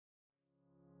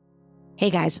Hey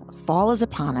guys, fall is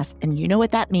upon us, and you know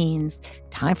what that means.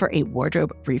 Time for a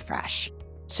wardrobe refresh.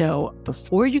 So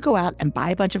before you go out and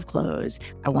buy a bunch of clothes,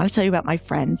 I want to tell you about my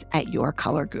friends at Your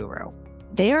Color Guru.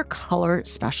 They are color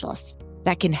specialists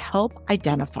that can help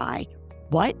identify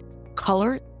what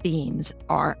color themes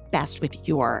are best with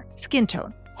your skin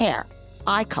tone, hair,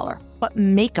 eye color, what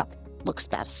makeup looks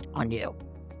best on you.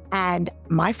 And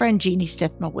my friend Jeannie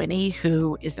Stith-Mawhinney,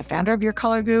 who is the founder of Your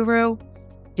Color Guru,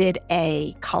 did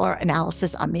a color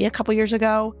analysis on me a couple years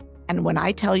ago. And when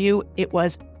I tell you it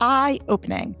was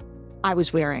eye-opening, I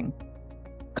was wearing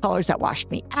colors that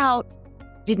washed me out,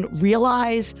 didn't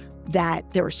realize that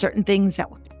there were certain things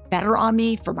that looked better on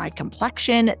me for my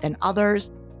complexion than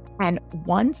others. And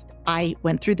once I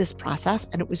went through this process,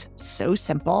 and it was so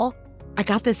simple, I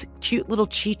got this cute little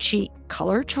cheat sheet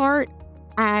color chart.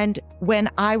 And when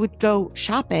I would go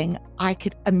shopping, I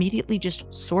could immediately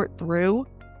just sort through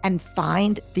and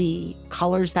find the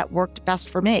colors that worked best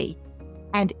for me.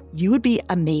 And you would be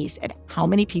amazed at how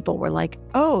many people were like,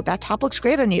 oh, that top looks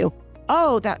great on you.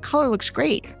 Oh, that color looks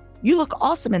great. You look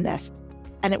awesome in this.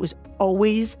 And it was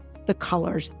always the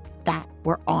colors that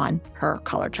were on her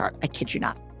color chart. I kid you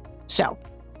not. So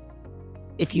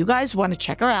if you guys want to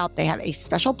check her out, they have a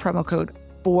special promo code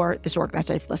for This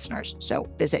Organized Life listeners. So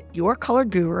visit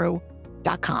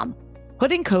yourcolorguru.com.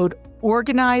 Put in code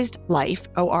Organized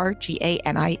Life,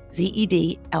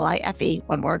 ORGANIZEDLIFE,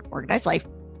 one word, Organized Life,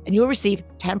 and you'll receive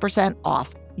 10%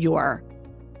 off your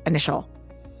initial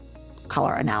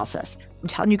color analysis. I'm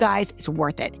telling you guys, it's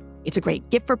worth it. It's a great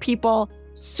gift for people,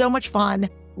 so much fun,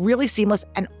 really seamless,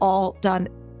 and all done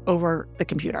over the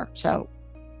computer. So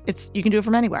you can do it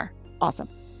from anywhere. Awesome.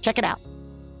 Check it out.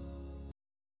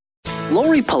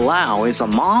 Lori Palau is a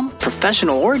mom,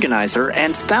 professional organizer,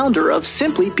 and founder of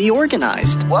Simply Be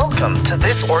Organized. Welcome to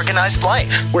This Organized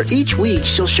Life, where each week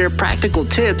she'll share practical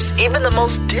tips even the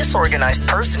most disorganized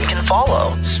person can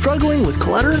follow. Struggling with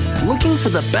clutter? Looking for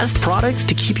the best products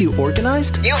to keep you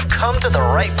organized? You've come to the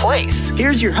right place.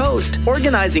 Here's your host,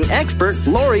 organizing expert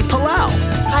Lori Palau.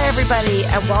 Hi, everybody,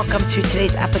 and welcome to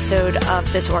today's episode of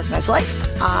This Organized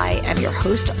Life. I am your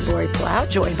host, Lori Palau,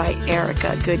 joined by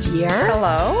Erica Goodyear.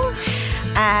 Hello.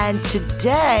 And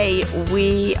today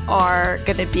we are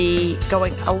going to be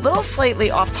going a little slightly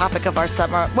off topic of our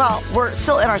summer. Well, we're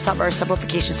still in our summer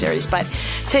simplification series, but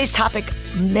today's topic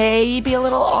may be a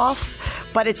little off,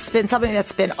 but it's been something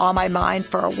that's been on my mind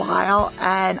for a while.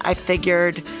 And I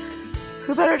figured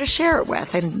who better to share it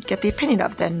with and get the opinion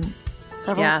of than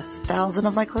several thousand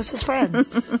of my closest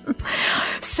friends.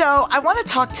 So I want to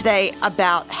talk today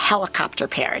about helicopter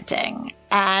parenting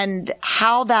and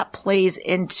how that plays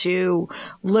into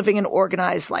living an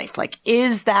organized life. Like,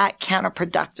 is that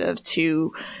counterproductive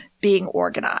to being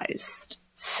organized?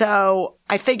 So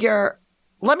I figure,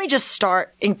 let me just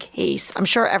start in case. I'm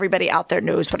sure everybody out there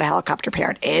knows what a helicopter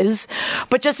parent is,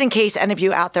 but just in case any of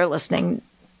you out there listening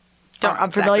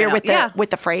I'm familiar with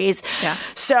the phrase. Yeah.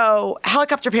 So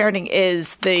helicopter parenting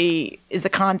is the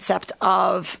concept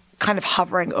of kind of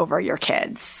hovering over your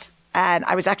kids. And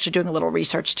I was actually doing a little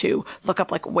research to look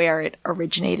up like where it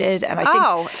originated. And I think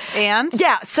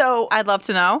so I'd love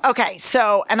to know. Okay.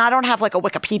 So, and I don't have like a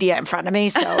Wikipedia in front of me,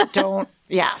 so don't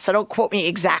quote me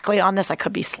exactly on this. I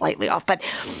could be slightly off, but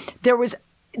there was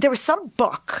some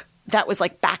book that was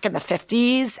like back in the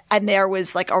 50s, and there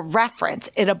was like a reference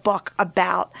in a book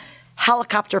about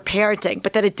helicopter parenting,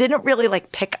 but that it didn't really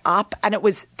like pick up, and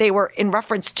they were in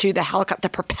reference to the helicopter, the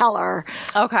propeller.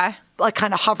 Okay. Like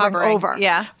kind of hovering over.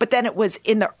 Yeah. But then it was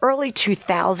in the early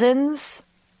 2000s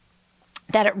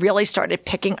that it really started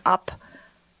picking up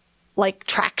like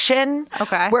traction.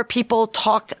 Okay. Where people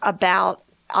talked about,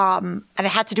 and it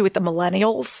had to do with the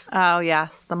millennials. Oh,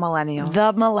 yes. The millennials.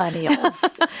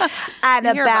 And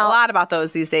you hear a lot about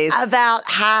those these days. About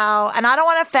how, and I don't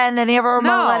want to offend any of our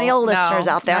millennial listeners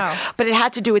out there, but it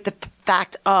had to do with the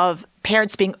fact of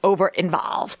parents being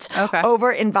over-involved. Okay.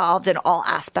 Over-involved in all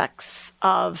aspects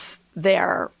of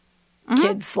their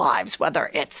kids' lives,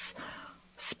 whether it's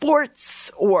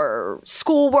sports or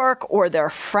schoolwork or their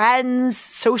friends,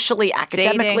 socially,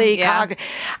 academically, dating,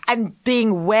 and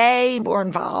being way more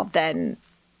involved than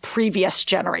previous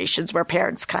generations where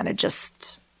parents kind of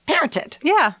just parented.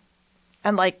 Yeah.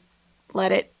 And like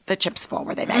let the chips fall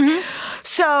where they may.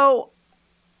 So,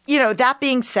 that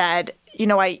being said,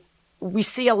 we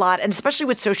see a lot, and especially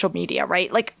with social media,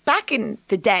 right? Like back in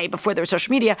the day before there was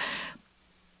social media,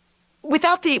 with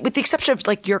the exception of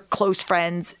like your close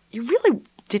friends, you really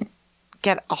didn't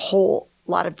get a whole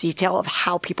lot of detail of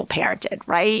how people parented,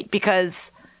 right?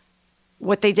 Because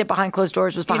what they did behind closed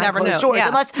doors was behind closed doors. Yeah.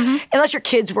 Unless your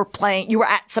kids were playing, you were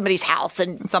at somebody's house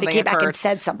and something they came back and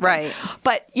said something. Right.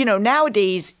 But,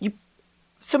 nowadays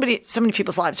so many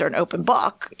people's lives are an open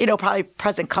book, probably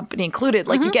present company included.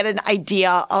 Like you get an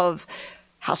idea of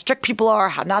how strict people are,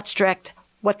 how not strict,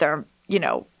 what their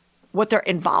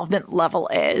involvement level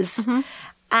is.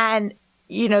 And,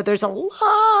 there's a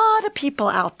lot of people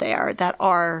out there that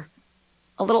are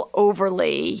a little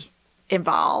overly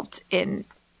involved in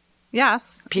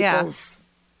people's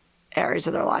areas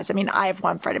of their lives. I mean, I have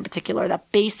one friend in particular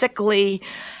that basically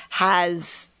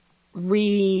has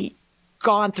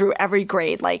gone through every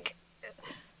grade. Like,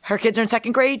 her kids are in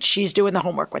second grade, she's doing the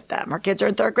homework with them. Her kids are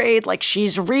in third grade, like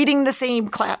she's reading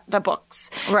the books.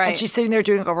 Right. And she's sitting there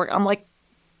doing homework. I'm like,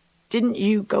 didn't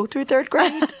you go through third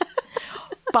grade?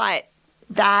 But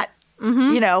that,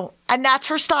 and that's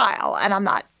her style. And I'm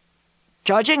not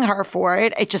judging her for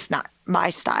it. It's just not my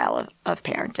style of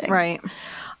parenting. Right.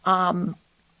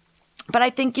 But I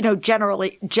think,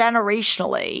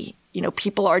 generationally,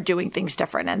 people are doing things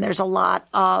different. And there's a lot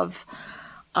of,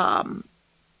 kind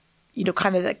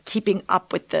of the keeping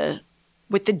up with the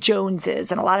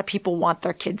Joneses. And a lot of people want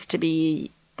their kids to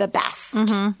be the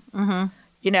best,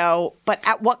 but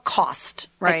at what cost,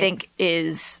 right. I think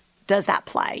does that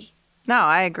play? No,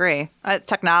 I agree.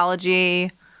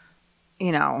 Technology,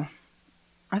 I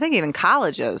think even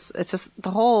colleges, it's just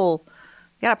the whole,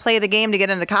 you got to play the game to get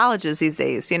into colleges these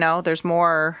days. There's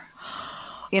more,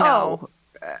 it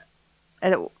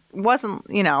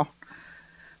wasn't,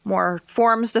 more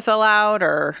forms to fill out,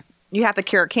 or you have to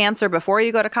cure cancer before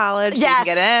you go to college so you can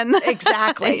get in.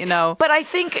 Exactly. But I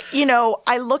think,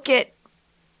 I look at,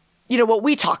 what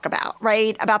we talk about,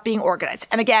 right? About being organized.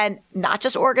 And again, not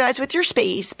just organized with your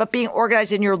space, but being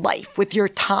organized in your life with your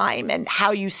time and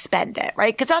how you spend it,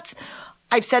 right? Because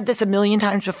I've said this a million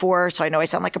times before, so I know I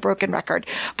sound like a broken record,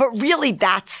 but really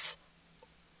that's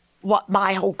what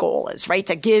my whole goal is, right?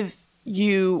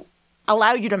 To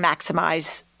allow you to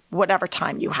maximize whatever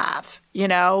time you have,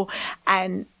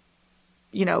 and,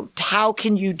 how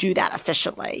can you do that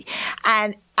efficiently?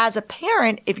 And as a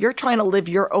parent, if you're trying to live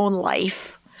your own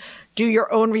life, do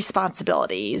your own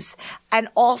responsibilities, and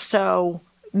also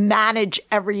manage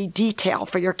every detail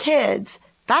for your kids,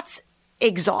 that's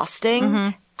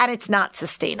exhausting and it's not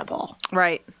sustainable.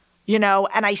 Right.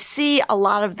 And I see a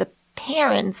lot of the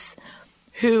parents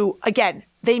who, again,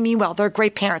 they mean well. They're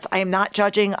great parents. I am not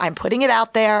judging. I'm putting it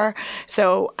out there.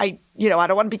 So I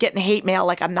don't want to be getting hate mail.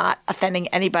 Like, I'm not offending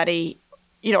anybody.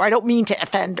 I don't mean to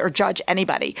offend or judge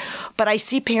anybody. But I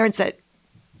see parents that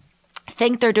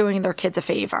think they're doing their kids a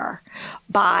favor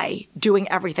by doing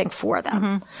everything for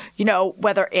them.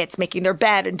 Whether it's making their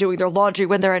bed and doing their laundry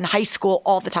when they're in high school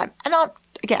all the time. And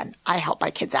again, I help my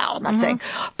kids out. I'm not saying,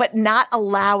 but not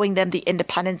allowing them the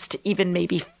independence to even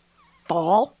maybe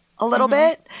fall a little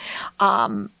bit.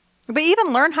 But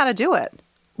even learn how to do it.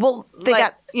 Well, they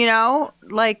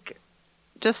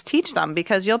just teach them,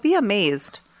 because you'll be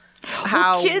amazed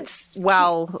how kids,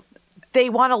 they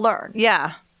want to learn.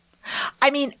 Yeah. I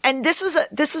mean, and this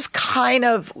was kind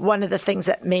of one of the things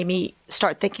that made me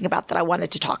start thinking about that I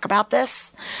wanted to talk about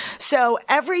this. So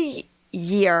every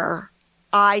year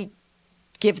I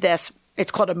give this,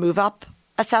 it's called a move up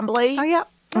assembly. Oh, yeah.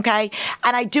 Okay.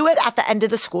 And I do it at the end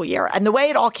of the school year. And the way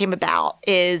it all came about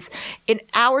is in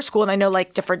our school, and I know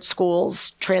like different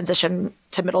schools transition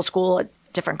to middle school at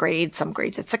different grades, some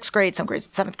grades at sixth grade, some grades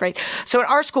at seventh grade. So in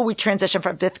our school, we transition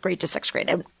from fifth grade to sixth grade.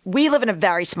 And we live in a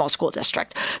very small school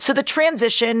district. So the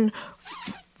transition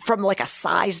from like a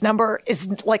size number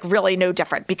is like really no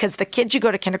different, because the kids you go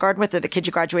to kindergarten with are the kids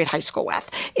you graduate high school with.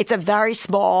 It's a very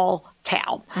small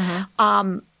town.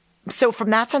 So from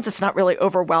that sense, it's not really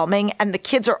overwhelming. And the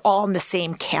kids are all on the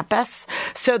same campus.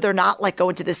 So they're not like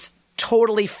going to this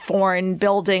totally foreign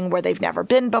building where they've never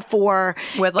been before.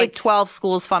 With like 12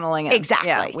 schools funneling in. Exactly.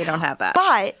 Yeah, we don't have that.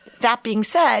 But that being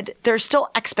said, there's still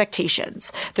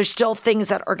expectations. There's still things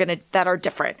that are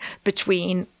different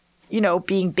between,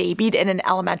 being babied in an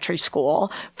elementary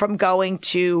school from going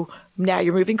to now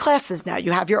you're moving classes. Now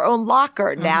you have your own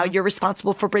locker. Now you're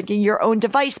responsible for bringing your own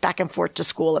device back and forth to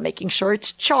school and making sure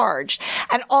it's charged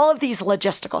and all of these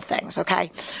logistical things.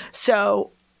 Okay.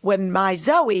 So when my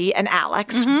Zoe and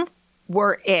Alex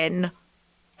were in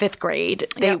fifth grade,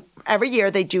 every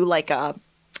year they do like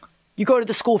you go to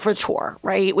the school for a tour,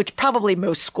 right? Which probably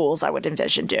most schools I would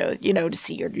envision do, to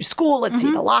see your new school and see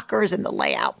the lockers and the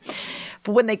layout.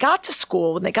 But when they got to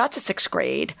school, when they got to sixth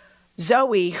grade,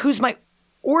 Zoe, who's my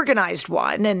organized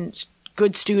one and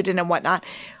good student and whatnot,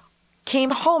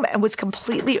 came home and was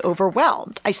completely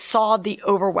overwhelmed. I saw the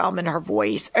overwhelm in her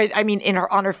voice. I mean,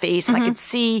 on her face, and I could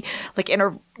see like in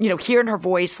her, hear in her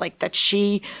voice, like that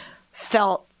she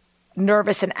felt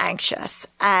nervous and anxious.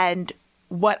 And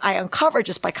what I uncovered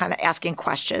just by kind of asking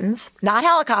questions, not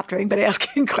helicoptering, but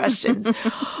asking questions,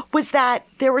 was that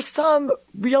there were some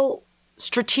real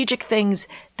strategic things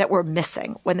that were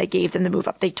missing when they gave them the move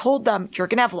up. They told them you're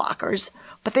going to have lockers,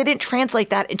 but they didn't translate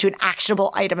that into an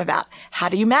actionable item about how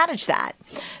do you manage that.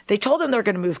 They told them they're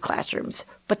going to move classrooms,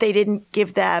 but they didn't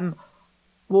give them,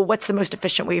 well, what's the most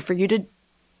efficient way for you to,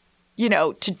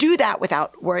 to do that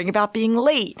without worrying about being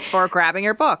late. Or grabbing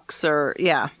your books or,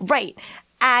 yeah. Right.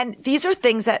 And these are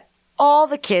things that all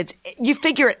the kids, you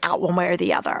figure it out one way or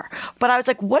the other. But I was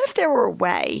like, what if there were a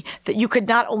way that you could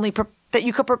not only that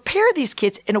you could prepare these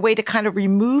kids in a way to kind of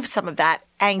remove some of that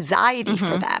anxiety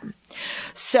for them.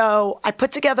 So I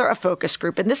put together a focus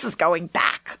group, and this is going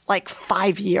back like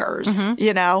 5 years,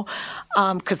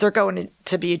 because they're going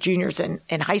to be juniors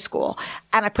in high school.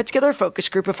 And I put together a focus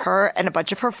group of her and a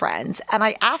bunch of her friends. And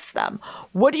I asked them,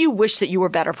 what do you wish that you were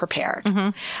better prepared?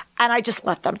 And I just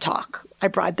let them talk. I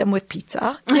bribed them with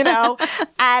pizza,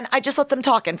 and I just let them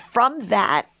talk. And from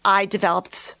that, I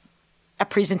developed a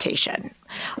presentation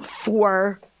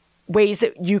for ways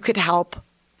that you could help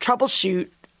troubleshoot,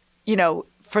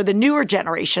 for the newer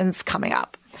generations coming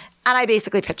up. And I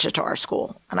basically pitched it to our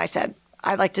school. And I said,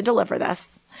 I'd like to deliver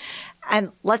this.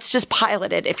 And let's just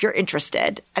pilot it if you're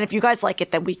interested. And if you guys like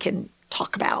it, then we can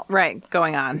talk about. Right.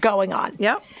 Going on.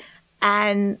 Yep.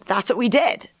 And that's what we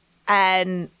did.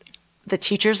 And the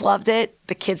teachers loved it.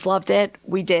 The kids loved it.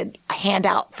 We did a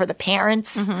handout for the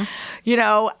parents, and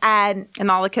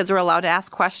all the kids were allowed to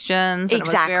ask questions. And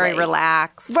exactly. It was very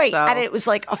relaxed. Right. So. And it was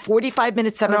like a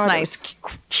 45-minute seminar. It was nice. There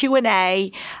was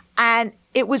Q&A, and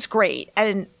it was great.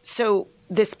 And so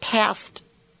this past,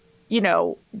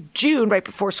 June, right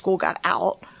before school got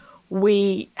out,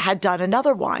 we had done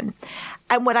another one.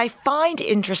 And what I find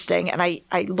interesting, and I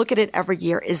look at it every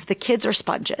year, is the kids are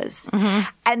sponges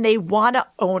and they want to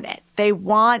own it. They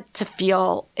want to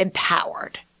feel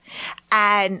empowered.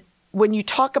 And when you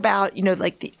talk about,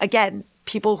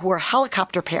 people who are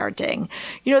helicopter parenting,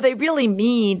 they really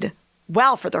mean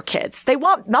well for their kids. They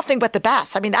want nothing but the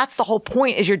best. I mean, that's the whole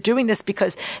point, is you're doing this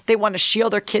because they want to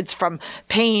shield their kids from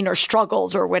pain or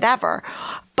struggles or whatever.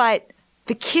 But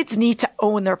the kids need to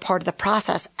own their part of the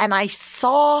process. And I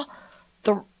saw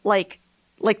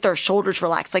their shoulders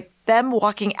relax, like them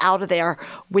walking out of there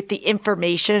with the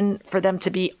information for them to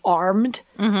be armed,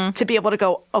 to be able to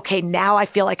go, okay, now I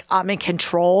feel like I'm in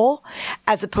control,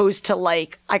 as opposed to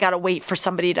I got to wait for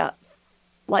somebody to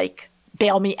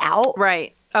bail me out.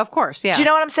 Right. Of course. Yeah. Do you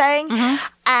know what I'm saying?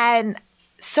 And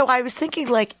so I was thinking,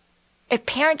 if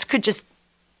parents could just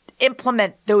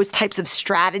implement those types of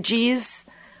strategies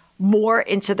more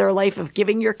into their life, of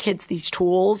giving your kids these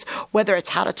tools, whether it's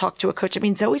how to talk to a coach. I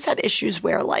mean, Zoe's had issues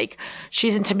where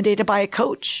she's intimidated by a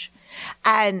coach.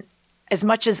 And as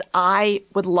much as I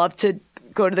would love to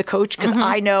go to the coach because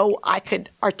I know I could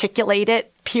articulate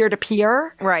it peer to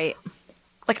peer. Right.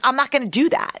 I'm not going to do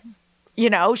that.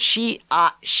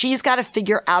 She's got to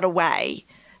figure out a way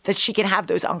that she can have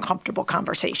those uncomfortable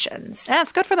conversations. And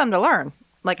it's good for them to learn,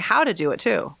 how to do it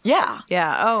too. Yeah.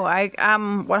 Yeah. Oh,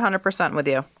 I'm 100% with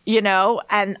you.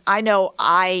 And I know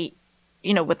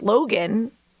with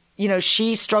Logan,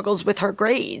 she struggles with her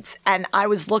grades. And I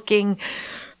was looking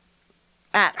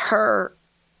at her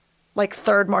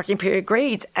third marking period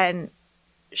grades, and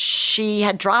she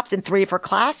had dropped in 3 of her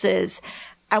classes.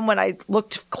 And when I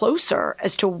looked closer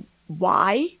as to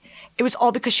why, it was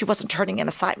all because she wasn't turning in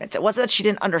assignments. It wasn't that she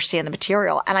didn't understand the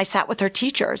material. And I sat with her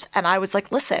teachers and I was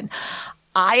like, listen,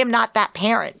 I am not that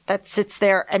parent that sits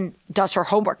there and does her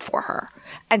homework for her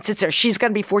and sits there. She's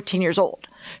going to be 14 years old.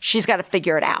 She's got to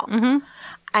figure it out.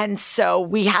 And so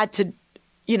we had to,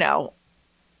 we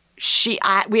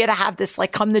had to have this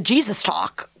come to Jesus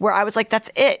talk where I was like, that's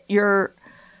it. You're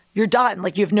done.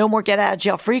 You have no more get out of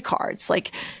jail free cards.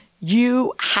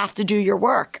 You have to do your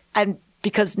work. And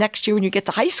because next year when you get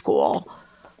to high school,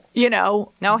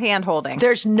 no hand holding.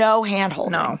 There's no hand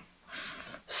holding. No.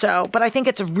 So, but I think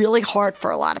it's really hard for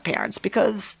a lot of parents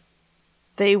because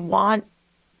they want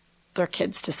their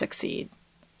kids to succeed.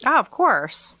 Oh, of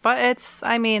course. But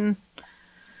in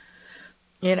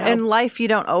life, you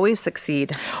don't always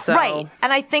succeed. So. Right.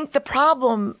 And I think the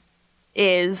problem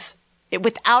is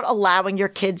without allowing your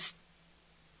kids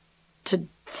to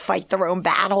fight their own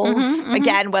battles,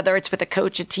 again, whether it's with a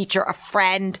coach, a teacher, a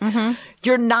friend,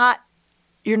 you're not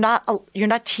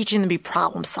teaching them to be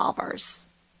problem solvers.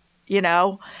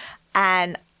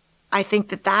 And I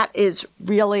think that is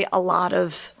really a lot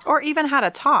of... Or even how to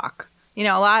talk.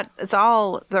 It's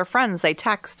all their friends. They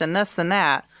text and this and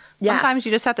that. Sometimes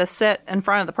you just have to sit in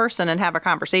front of the person and have a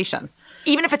conversation.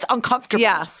 Even if it's uncomfortable.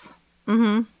 Yes.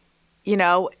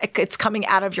 It's coming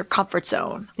out of your comfort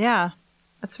zone. Yeah.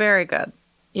 It's very good.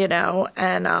 you know,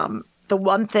 and the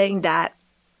one thing that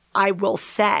I will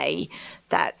say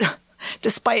that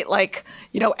despite like,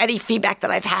 you know, any feedback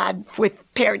that I've had with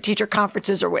parent teacher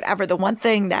conferences or whatever, the one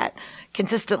thing that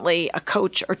consistently a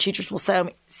coach or teachers will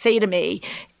say to me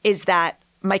is that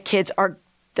my kids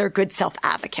they're good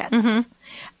self-advocates.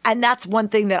 And that's one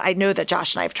thing that I know that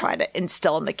Josh and I have tried to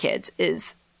instill in the kids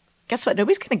is, guess what?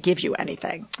 Nobody's going to give you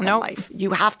anything in life.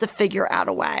 You have to figure out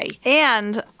a way.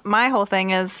 And my whole thing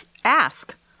is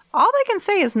ask. All they can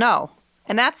say is no.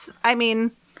 And that's, I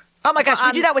mean... Oh my gosh,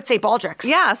 we do that with St. Baldrick's.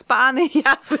 Yes, but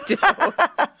yes, we do.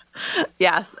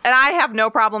 Yes. And I have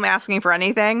no problem asking for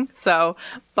anything. So,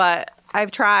 but I've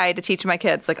tried to teach my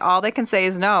kids, like, all they can say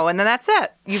is no. And then that's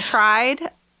it. You've tried,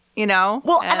 you know.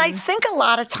 Well, and I think a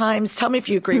lot of times, tell me if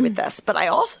you agree with this, but I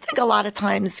also think a lot of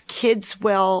times kids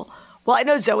will, well, I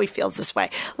know Zoe feels this way.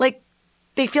 Like,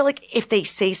 they feel like if they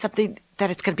say something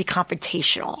that it's going to be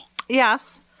confrontational.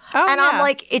 Yes. Oh, and yeah. I'm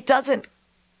like, it doesn't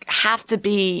have to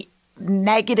be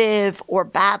negative or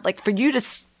bad. Like for you to,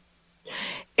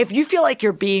 if you feel like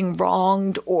you're being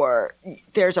wronged or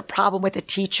there's a problem with a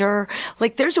teacher,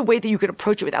 like there's a way that you can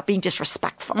approach it without being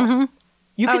disrespectful.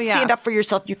 You can stand up for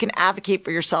yourself. You can advocate for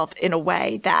yourself in a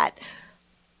way that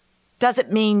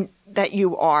doesn't mean that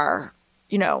you are,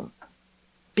 you know,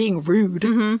 being rude.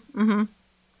 You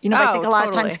know, I think a lot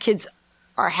of times kids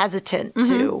are hesitant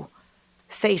to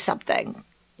say something,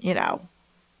 you know.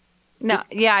 No,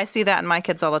 yeah, I see that in my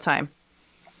kids all the time.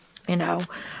 You know,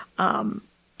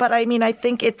 but I mean, I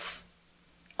think it's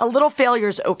a little failure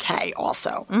is okay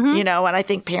also, you know, and I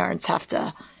think parents have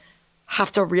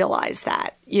to realize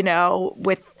that, you know,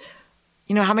 with,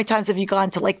 you know, how many times have you gone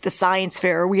to like the science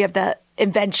fair? We have the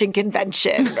invention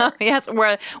convention. Yes,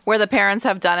 where the parents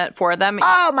have done it for them.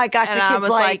 Oh my gosh, and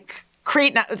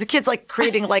the kids like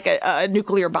creating like a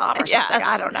nuclear bomb or something. Yes.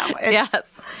 I don't know.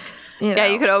 Yes. You know. Yeah,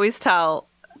 you could always tell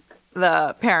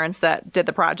the parents that did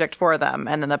the project for them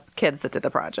and then the kids that did the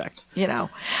project. You know,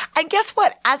 and guess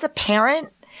what? As a parent,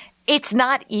 it's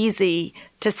not easy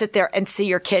to sit there and see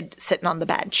your kid sitting on the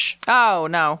bench. Oh,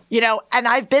 no. You know, and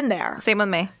I've been there. Same with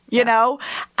me. You know,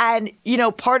 and, you know,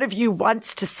 part of you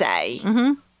wants to say,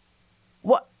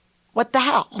 what the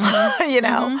hell, you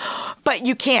know, but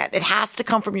you can't. It has to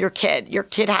come from your kid. Your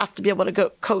kid has to be able to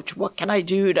go, Coach, what can I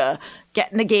do to get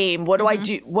in the game? What do I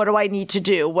do? What do I need to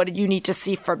do? What do you need to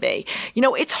see from me? You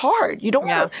know, it's hard. You don't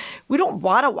want to, we don't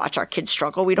want to watch our kids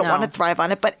struggle. We don't want to thrive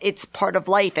on it, but it's part of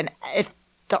life. And if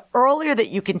the earlier that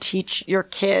you can teach your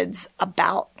kids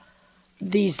about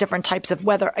these different types of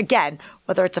whether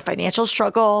it's a financial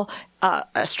struggle,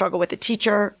 a struggle with a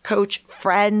teacher, coach,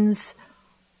 friends,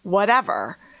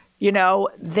 whatever, you know,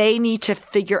 they need to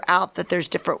figure out that there's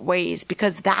different ways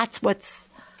because that's what's,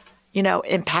 you know,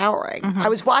 empowering. I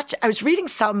was reading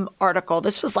some article,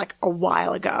 this was like a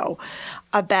while ago,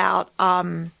 about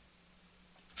someone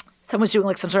was doing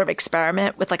like some sort of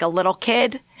experiment with like a little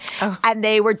kid and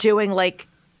they were doing like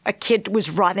a kid was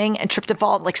running and tripped and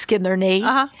fall and like skinned their knee.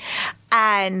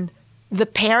 And the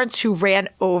parents who ran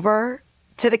over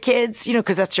to the kids, you know,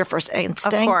 because that's your first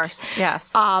instinct. Of course,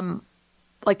 yes.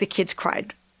 Like the kids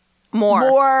cried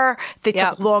more. They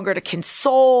took longer to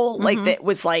console. Like it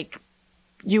was like,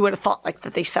 you would have thought like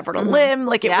that they severed a limb.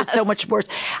 Like it was so much worse.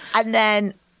 And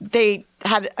then they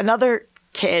had another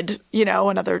kid, you know,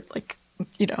 another like,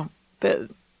 you know, the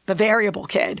variable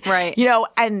kid. Right. You know,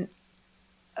 and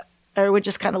I would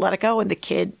just kind of let it go. And the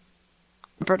kid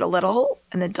whimpered a little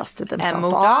and then dusted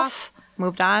themselves off.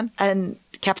 Moved on. And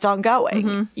kept on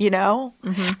going, you know?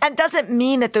 And doesn't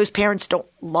mean that those parents don't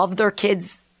love their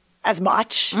kids as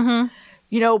much, you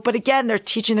know? But again, they're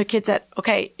teaching their kids that,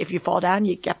 okay, if you fall down,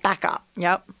 you get back up.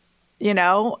 Yep. You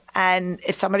know? And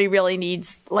if somebody really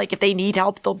needs, like if they need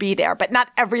help, they'll be there. But not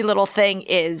every little thing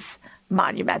is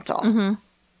monumental.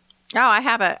 Oh, I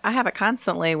have it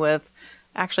constantly with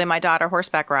actually my daughter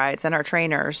horseback rides and her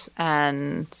trainers.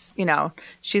 And, you know,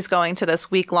 she's going to this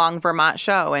week-long Vermont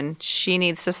show and she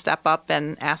needs to step up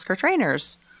and ask her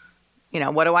trainers, you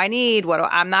know, what do I need?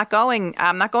 I'm not going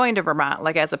to Vermont,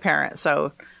 like as a parent.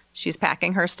 So she's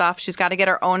packing her stuff. She's got to get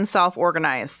her own self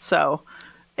organized. So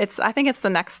I think it's the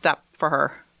next step for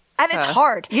her. And it's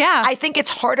hard. Yeah. I think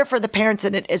it's harder for the parents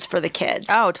than it is for the kids.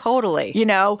 Oh, totally. You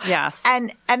know? Yes.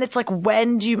 And it's like,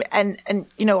 when do you, and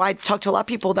you know, I talk to a lot of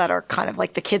people that are kind of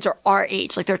like the kids are our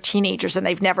age, like they're teenagers and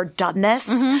they've never done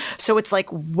this. So it's like,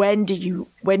 when do you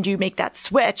make that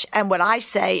switch? And what I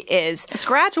say is, it's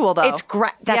gradual though.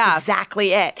 That's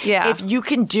exactly it. Yeah. If you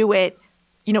can do it,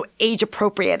 you know, age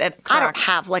appropriate. And Correct. I don't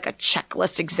have like a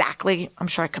checklist exactly. I'm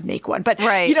sure I could make one, but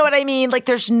right. You know what I mean? Like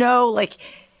there's no like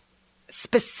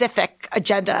specific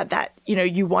agenda that, you know,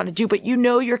 you want to do, but you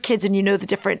know your kids and you know the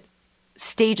different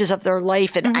stages of their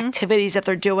life and activities that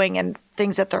they're doing and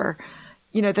things that they're,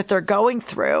 that they're going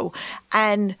through.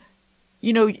 And,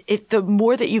 the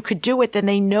more that you could do it, then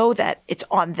they know that it's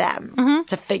on them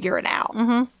to figure it out.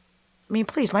 I mean,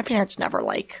 please, my parents never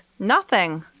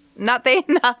Nothing.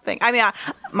 Nothing. I mean,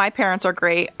 my parents are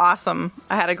great. Awesome.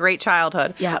 I had a great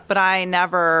childhood. Yeah. But I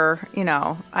never,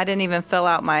 I didn't even fill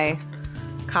out my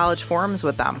college forms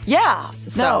with them. Yeah.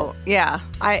 So, yeah.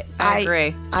 I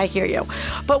agree. I hear you.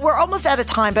 But we're almost out of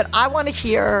time, but I want to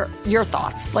hear your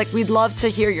thoughts. We'd love to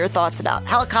hear your thoughts about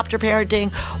helicopter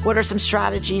parenting. What are some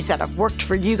strategies that have worked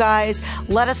for you guys?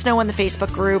 Let us know in the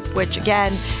Facebook group, which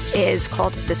again is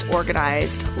called This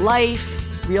Organized Life.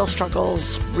 Real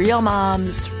struggles, real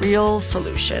moms, real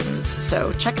solutions.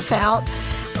 So check us out.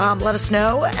 Let us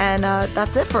know. And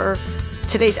that's it for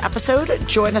today's episode.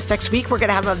 Join us next week. We're going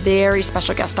to have a very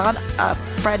special guest on, a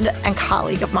friend and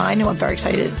colleague of mine who I'm very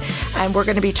excited. And we're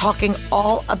going to be talking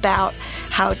all about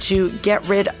how to get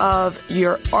rid of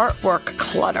your artwork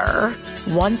clutter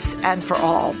once and for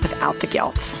all without the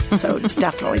guilt. So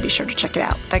definitely be sure to check it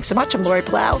out. Thanks so much. I'm Lori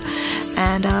Palau.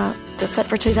 And that's it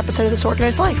for today's episode of This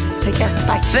Organized Life. Take care.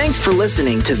 Bye. Thanks for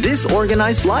listening to This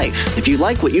Organized Life. If you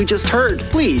like what you just heard,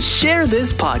 please share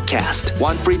this podcast.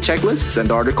 Want free checklists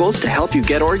and articles to help you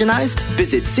get organized?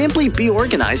 Visit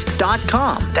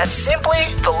simplybeorganized.com. That's simply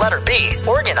the letter B,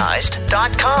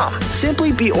 organized.com.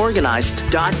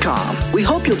 Simplybeorganized.com. We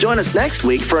hope you'll join us next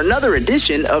week for another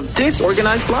edition of This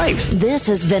Organized Life. This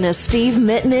has been a Steve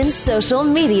Mittman social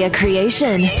media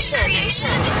creation.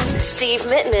 Steve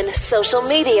Mittman,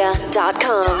 socialmedia.com.